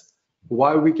that's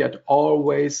why we get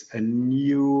always a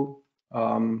new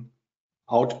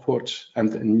output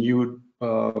and a new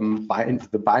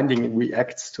the binding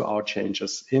reacts to our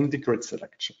changes in the grid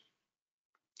selection.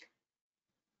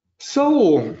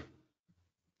 So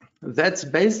that's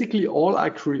basically all I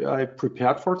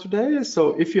prepared for today.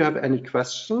 So if you have any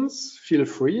questions, feel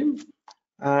free,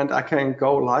 and I can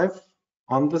go live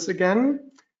on this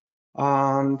again.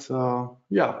 And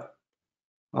yeah,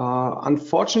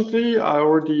 unfortunately, I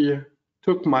already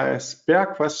took my spare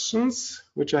questions,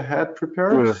 which I had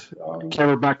prepared.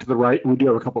 Camera back to the right. We do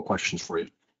have a couple questions for you.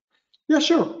 Yeah,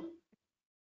 sure.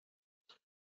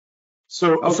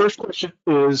 So the first question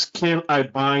is, can I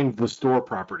bind the store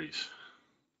properties?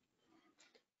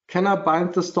 Can I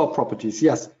bind the store properties?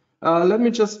 Yes. Let me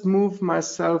just move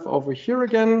myself over here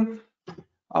again.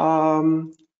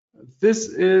 This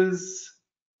is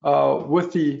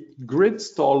with the grid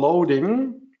store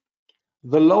loading.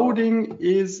 The loading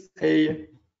is a,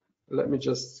 let me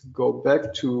just go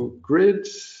back to grid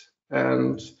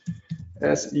and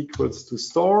s equals to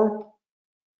store.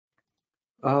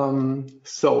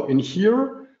 So in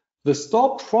here, the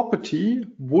store property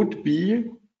would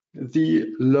be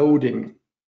the loading.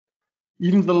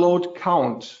 Even the load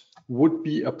count would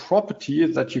be a property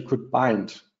that you could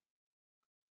bind.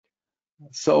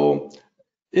 So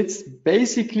it's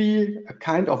basically a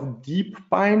kind of deep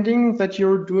binding that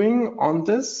you're doing on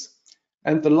this.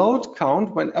 And the load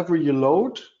count, whenever you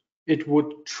load, it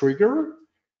would trigger,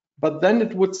 but then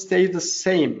it would stay the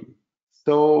same.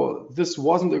 So this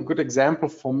wasn't a good example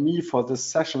for me for this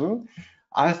session.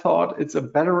 I thought it's a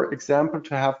better example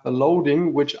to have the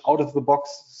loading, which out of the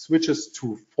box switches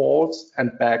to false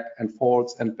and back and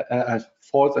false and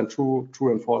false and true,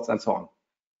 true and false and so on.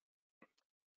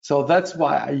 So that's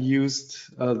why I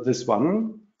used this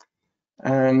one.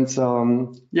 And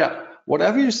yeah,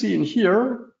 whatever you see in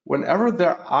here, whenever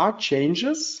there are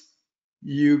changes,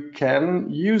 you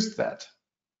can use that.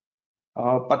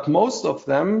 But most of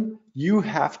them you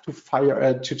have to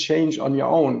change on your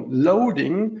own.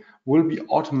 Loading will be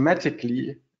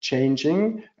automatically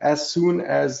changing as soon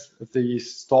as the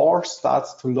store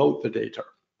starts to load the data.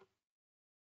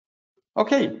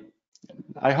 Okay,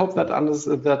 I hope that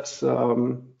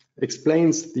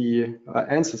explains the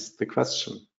answers the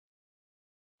question.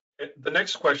 The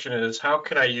next question is, how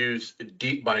can I use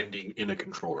deep binding in a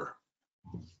controller?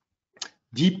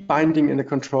 Deep binding in a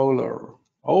controller.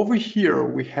 Over here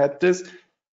we had this.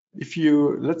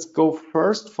 Let's go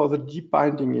first for the deep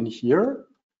binding in here.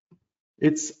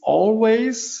 It's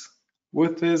always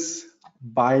with this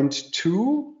bind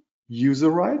to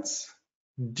user rights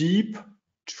deep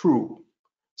true.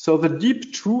 So the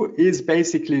deep true is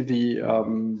basically the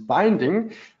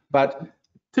binding, but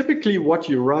typically what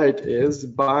you write is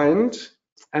bind,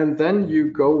 and then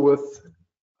you go with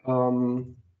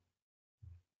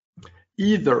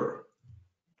either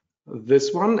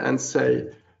this one and say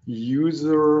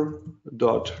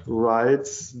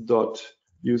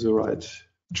user.rights.userRight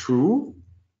true,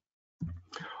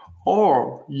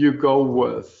 or you go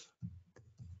with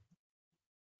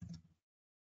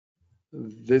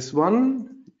this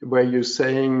one where you're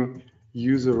saying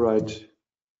user_right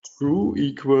true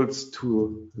equals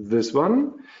to this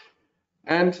one.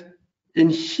 And in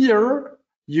here,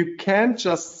 you can't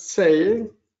just say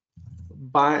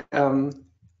by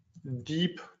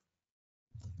deep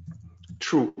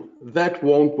true. That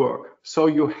won't work. So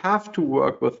you have to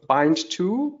work with bind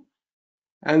to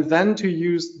and then to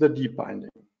use the deep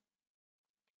binding.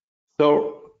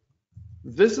 So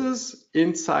this is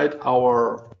inside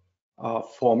our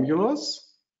formulas,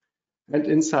 and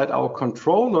inside our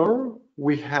controller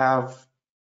we have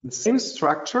the same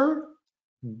structure,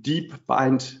 deep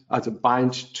bind,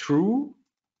 bind true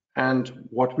and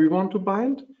what we want to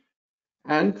bind,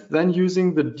 and then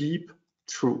using the deep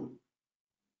true.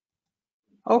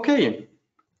 Okay,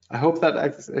 I hope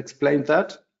that explained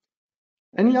that.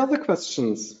 Any other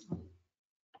questions?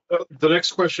 The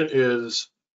next question is,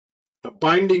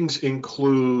 bindings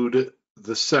include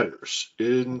the setters.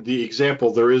 In the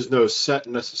example, there is no set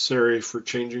necessary for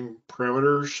changing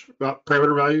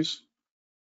parameter values.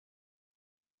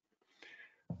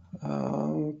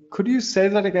 Could you say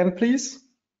that again, please?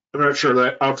 I'm not sure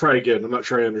that. I'll try again. I'm not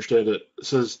sure I understand it. It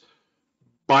says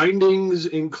bindings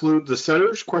include the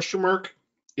setters ?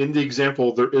 In the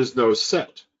example, there is no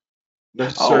set.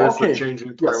 necessary for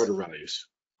changing parameter values.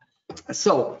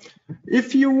 So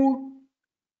if you,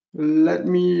 let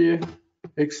me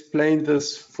explain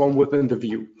this from within the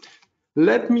view.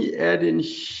 Let me add in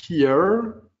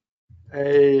here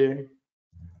a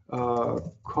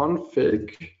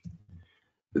config.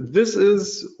 This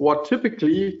is what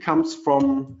typically comes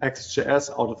from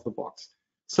ExtJS out of the box.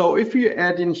 So if you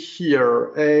add in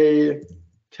here a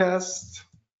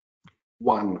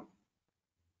test1,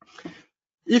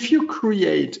 if you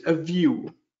create a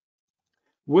view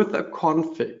with a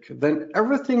config, then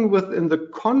everything within the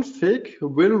config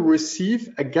will receive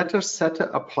a getter, setter,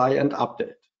 apply, and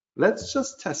update. Let's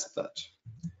just test that.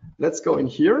 Let's go in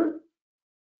here.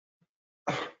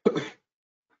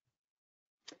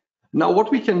 Now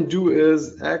what we can do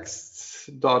is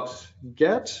x.get,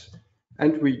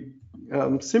 and we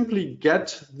simply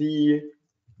get the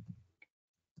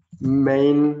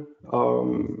main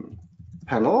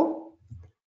panel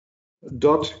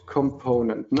dot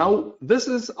component. Now this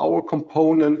is our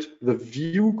component, the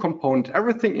view component.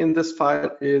 Everything in this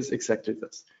file is exactly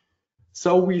this.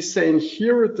 So we say in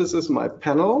here, this is my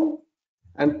panel,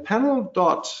 and panel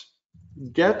dot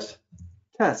get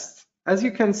test. As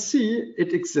you can see,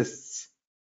 it exists.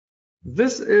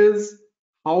 This is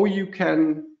how you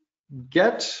can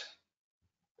get,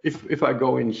 if I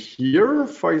go in here,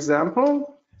 for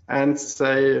example, and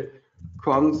say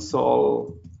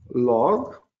console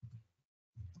log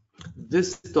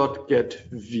this dot get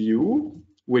view,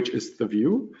 which is the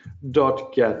view,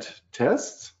 dot get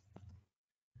test,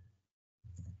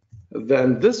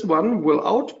 then this one will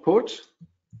output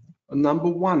a number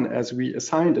 1 as we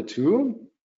assigned it to,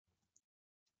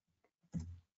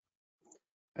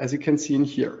 as you can see in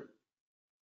here.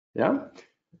 Yeah,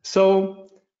 so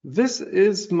this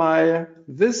is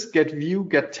this get view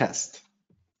get test.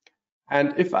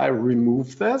 And if I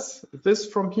remove this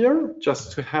from here,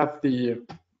 just to have the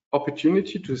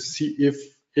opportunity to see if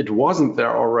it wasn't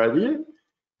there already.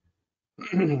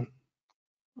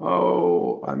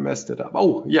 Oh, I messed it up.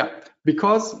 Oh, yeah,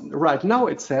 because right now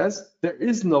it says there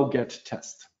is no get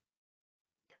test.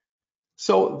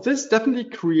 So this definitely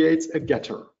creates a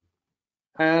getter.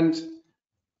 And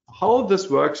how this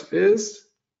works is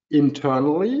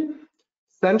internally,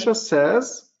 Sencha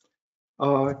says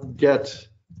get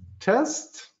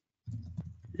test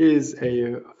is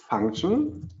a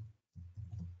function.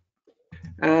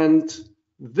 And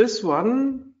this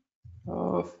one,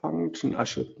 function, I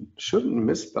shouldn't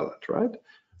misspell it, right?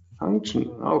 Function,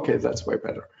 okay, that's way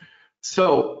better.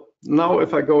 So now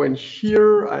if I go in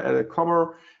here, I add a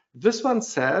comma. This one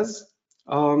says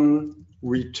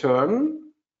return,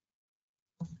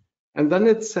 and then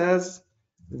it says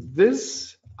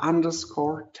this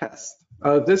underscore test,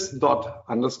 this dot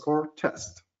underscore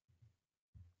test.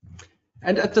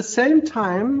 And at the same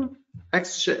time,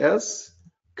 ExtJS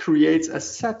creates a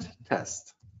set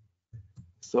test.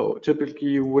 So typically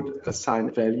you would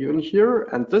assign value in here,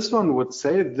 and this one would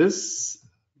say this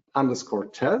underscore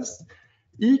test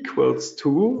equals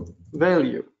to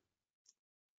value.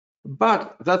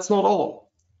 But that's not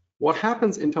all. What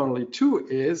happens internally too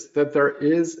is that there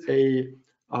is a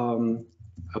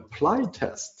apply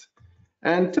test.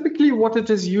 And typically what it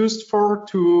is used for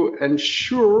to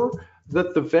ensure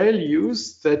that the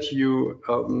values that you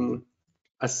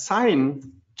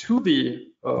assign to the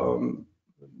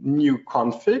new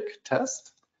config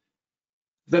test,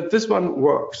 that this one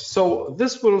works. So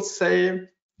this will say,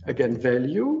 again,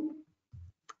 value,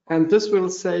 and this will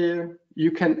say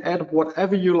you can add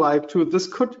whatever you like to it. This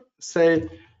could say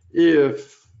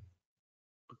if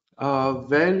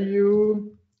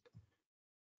value,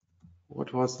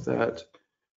 what was that,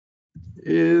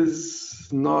 is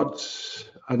not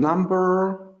a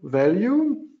number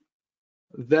value,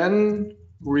 then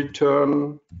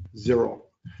return 0.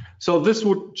 So this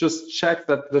would just check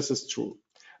that this is true.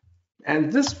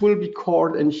 And this will be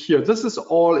called in here. This is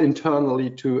all internally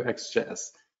to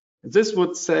ExtJS. This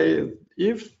would say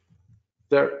if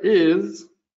there is,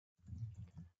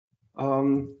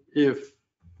 if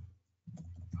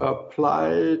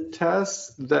apply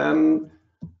test, then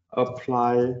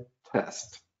apply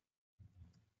test.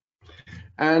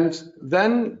 And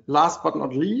then last but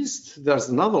not least, there's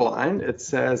another line. It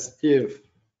says if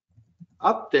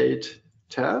update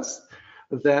test,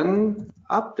 then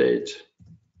update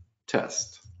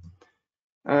test.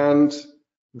 And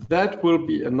that will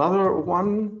be another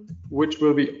one which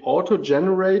will be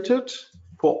auto-generated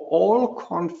for all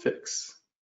configs.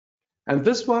 And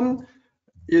this one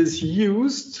is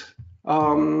used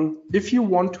if you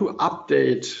want to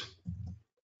update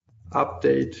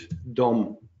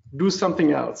DOM, do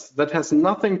something else that has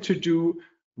nothing to do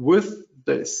with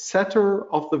the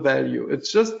setter of the value.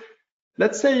 It's just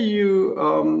let's say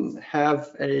you have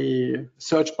a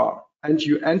search bar and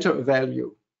you enter a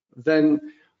value.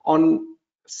 Then on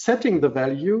setting the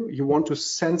value, you want to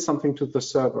send something to the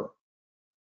server.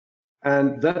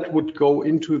 And that would go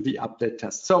into the update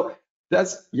test. So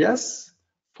that's, yes,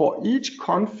 for each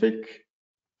config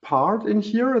part in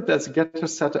here, there's getter,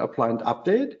 setter, apply, and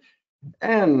update.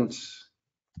 And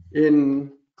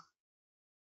in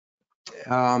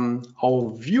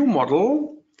our view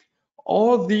model,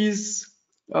 all these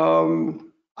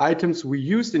items we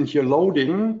used in here,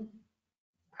 loading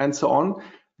and so on,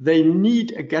 they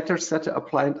need a getter, setter,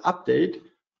 apply, and update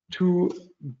to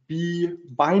be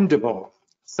bindable.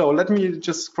 So let me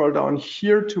just scroll down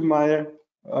here to my.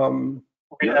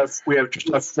 We have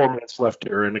just 4 minutes left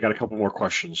here, and I got a couple more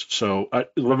questions. So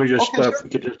let me just if we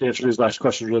could just answer these last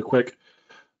questions really quick.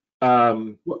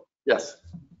 Yes.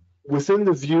 Within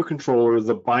the ViewController,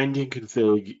 the binding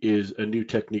config is a new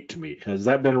technique to me. Has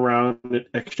that been around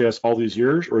at ExtJS all these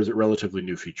years, or is it a relatively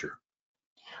new feature?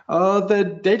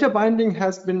 The data binding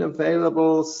has been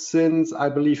available since, I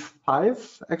believe,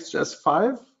 ExtJS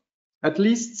 5, at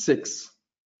least 6.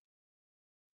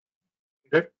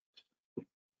 Okay.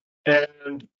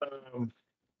 And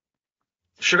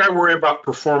should I worry about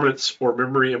performance or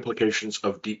memory implications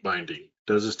of deep binding?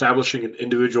 Does establishing an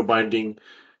individual binding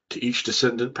to each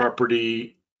descendant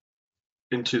property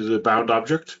into the bound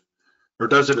object, or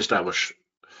does it establish?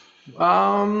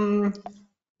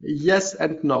 Yes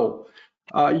and no.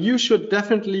 You should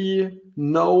definitely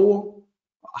know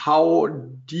how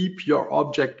deep your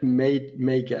object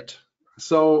may get.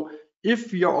 So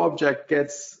if your object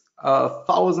gets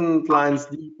 1,000 lines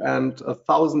deep and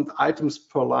 1,000 items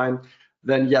per line,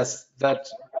 then yes, that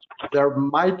there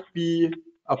might be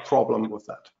a problem with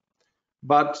that.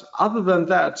 But other than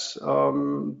that,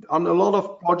 on a lot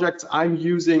of projects, I'm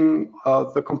using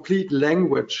the complete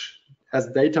language as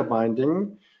data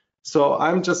binding. So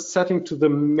I'm just setting to the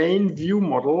main view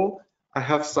model. I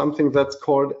have something that's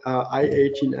called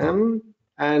I18N,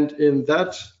 and in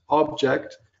that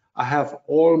object, I have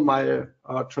all my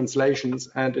translations,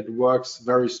 and it works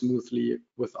very smoothly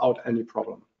without any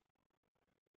problem.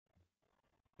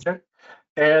 Okay.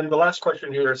 And the last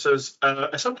question here says,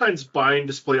 I sometimes bind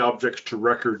display objects to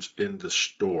records in the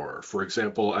store. For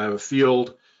example, I have a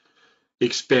field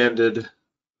expanded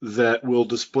that will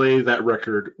display that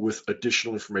record with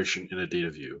additional information in a data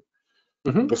view.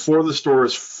 Mm-hmm. Before the store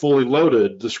is fully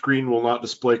loaded, the screen will not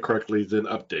display correctly, then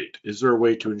update. Is there a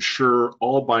way to ensure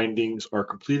all bindings are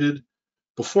completed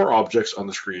before objects on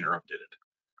the screen are updated?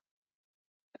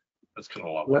 That's kind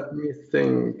of a lot. Let me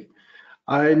think.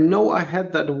 I know I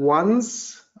had that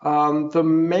once. The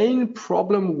main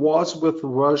problem was with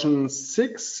version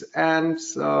 6, and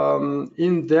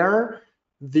in there,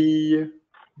 the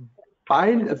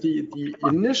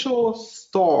initial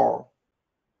store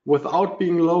without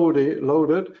being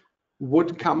loaded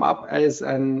would come up as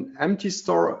an empty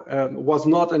store, was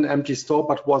not an empty store,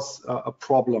 but was a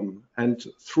problem and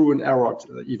through an error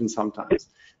even sometimes.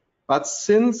 But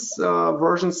since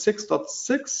version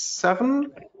 6.6,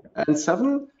 7, and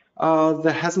 7,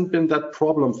 there hasn't been that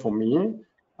problem for me.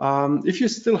 If you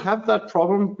still have that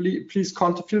problem, please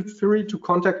feel free to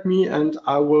contact me, and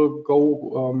I will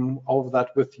go over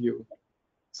that with you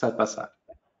side by side.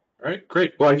 All right,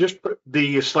 great. Well, I just put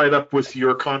the slide up with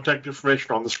your contact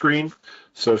information on the screen.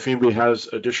 So if anybody has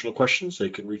additional questions, they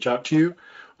can reach out to you.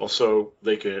 Also,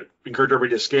 they can encourage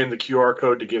everybody to scan the QR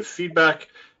code to give feedback.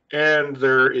 And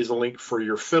there is a link for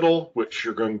your fiddle, which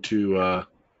you're going to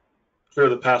clear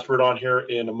the password on here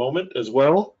in a moment as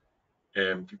well.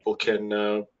 And people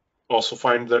can also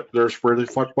find that there's where they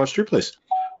watch your place.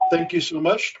 Thank you so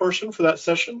much, Torsten, for that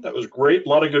session. That was great. A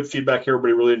lot of good feedback here.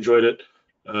 Everybody really enjoyed it.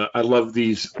 I love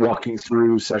these walking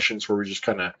through sessions where we just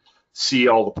kind of see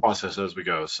all the process as we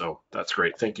go. So that's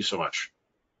great. Thank you so much.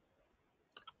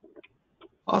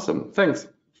 Awesome. Thanks.